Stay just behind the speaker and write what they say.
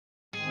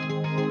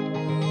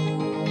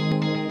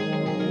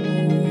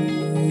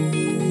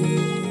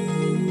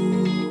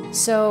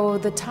So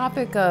the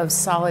topic of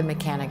solid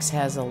mechanics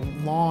has a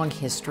long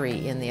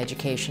history in the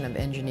education of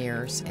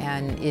engineers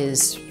and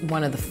is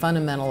one of the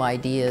fundamental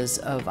ideas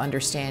of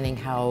understanding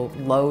how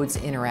loads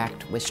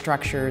interact with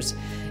structures,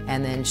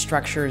 and then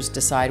structures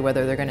decide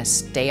whether they're going to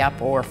stay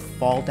up or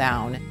fall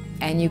down.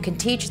 And you can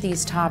teach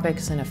these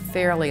topics in a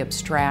fairly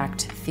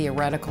abstract,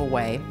 theoretical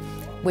way,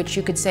 which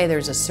you could say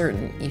there's a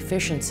certain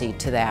efficiency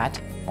to that.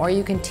 Or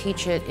you can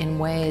teach it in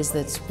ways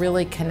that's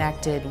really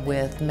connected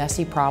with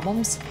messy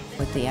problems,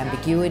 with the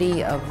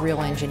ambiguity of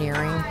real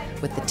engineering,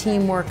 with the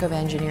teamwork of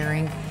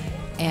engineering.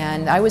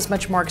 And I was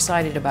much more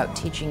excited about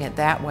teaching it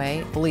that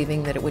way,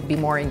 believing that it would be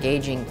more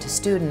engaging to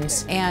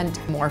students and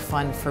more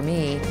fun for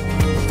me.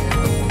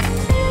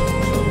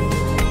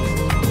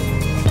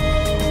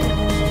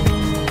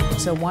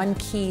 So one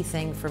key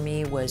thing for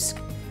me was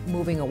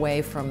moving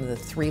away from the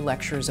 3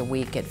 lectures a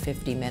week at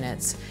 50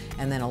 minutes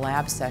and then a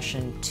lab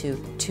session to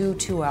 2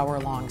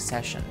 two-hour-long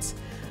sessions.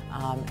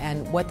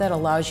 And what that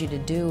allows you to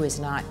do is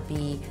not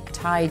be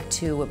tied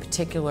to a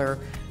particular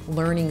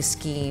learning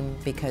scheme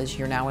because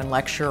you're now in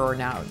lecture or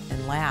now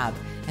in lab,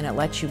 and it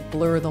lets you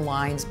blur the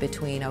lines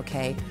between,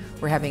 okay,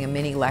 we're having a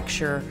mini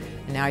lecture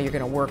and now you're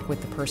going to work with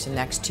the person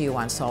next to you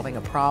on solving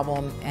a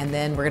problem, and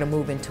then we're going to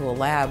move into a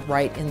lab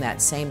right in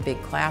that same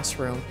big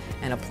classroom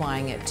and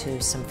applying it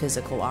to some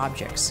physical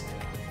objects.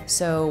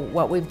 So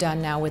what we've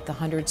done now with the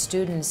 100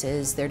 students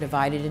is they're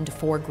divided into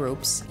 4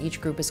 groups. Each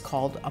group is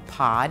called a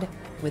pod.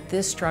 With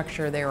this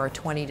structure, there are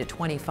 20 to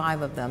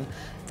 25 of them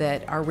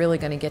that are really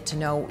going to get to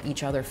know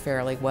each other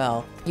fairly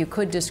well. You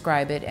could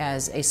describe it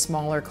as a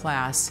smaller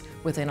class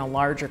within a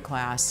larger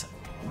class.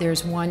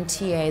 There's one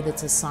TA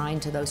that's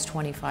assigned to those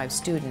 25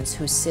 students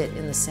who sit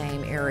in the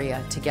same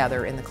area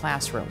together in the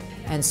classroom.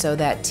 And so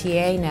that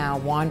TA now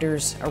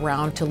wanders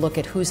around to look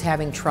at who's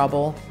having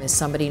trouble. Is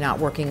somebody not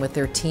working with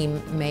their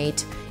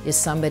teammate? Is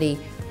somebody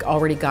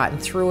already gotten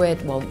through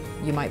it? Well,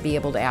 you might be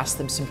able to ask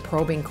them some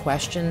probing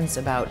questions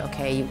about,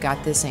 okay, you've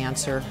got this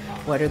answer,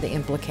 what are the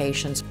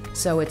implications?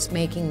 So it's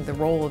making the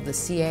role of the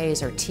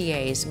CAs or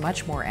TAs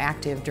much more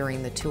active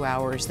during the 2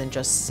 hours than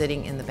just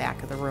sitting in the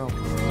back of the room.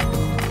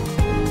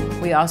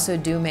 We also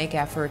do make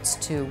efforts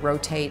to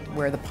rotate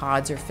where the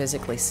pods are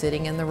physically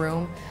sitting in the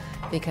room,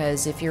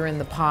 because if you're in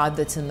the pod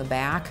that's in the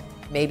back,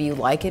 maybe you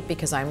like it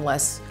because I'm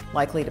less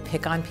likely to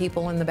pick on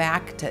people in the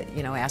back to,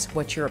 ask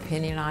what's your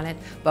opinion on it.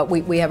 But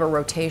we have a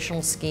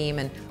rotational scheme,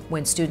 and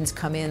when students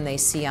come in, they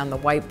see on the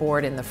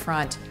whiteboard in the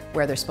front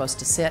where they're supposed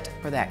to sit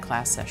for that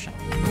class session.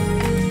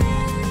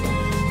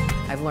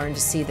 I've learned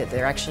to see that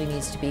there actually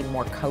needs to be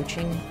more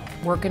coaching.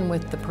 Working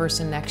with the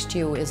person next to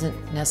you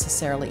isn't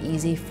necessarily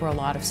easy for a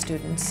lot of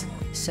students.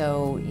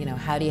 So,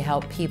 how do you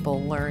help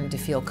people learn to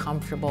feel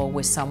comfortable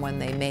with someone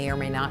they may or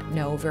may not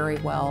know very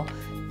well,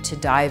 to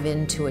dive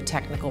into a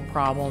technical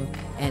problem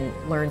and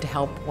learn to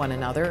help one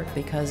another?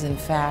 Because in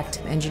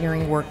fact,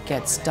 engineering work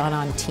gets done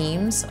on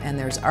teams, and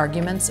there's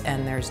arguments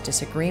and there's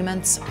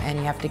disagreements, and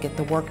you have to get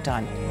the work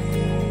done.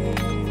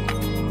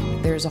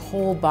 There's a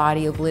whole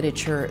body of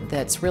literature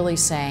that's really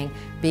saying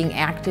being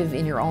active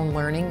in your own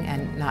learning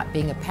and not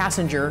being a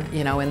passenger,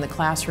 in the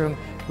classroom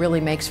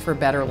really makes for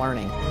better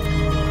learning.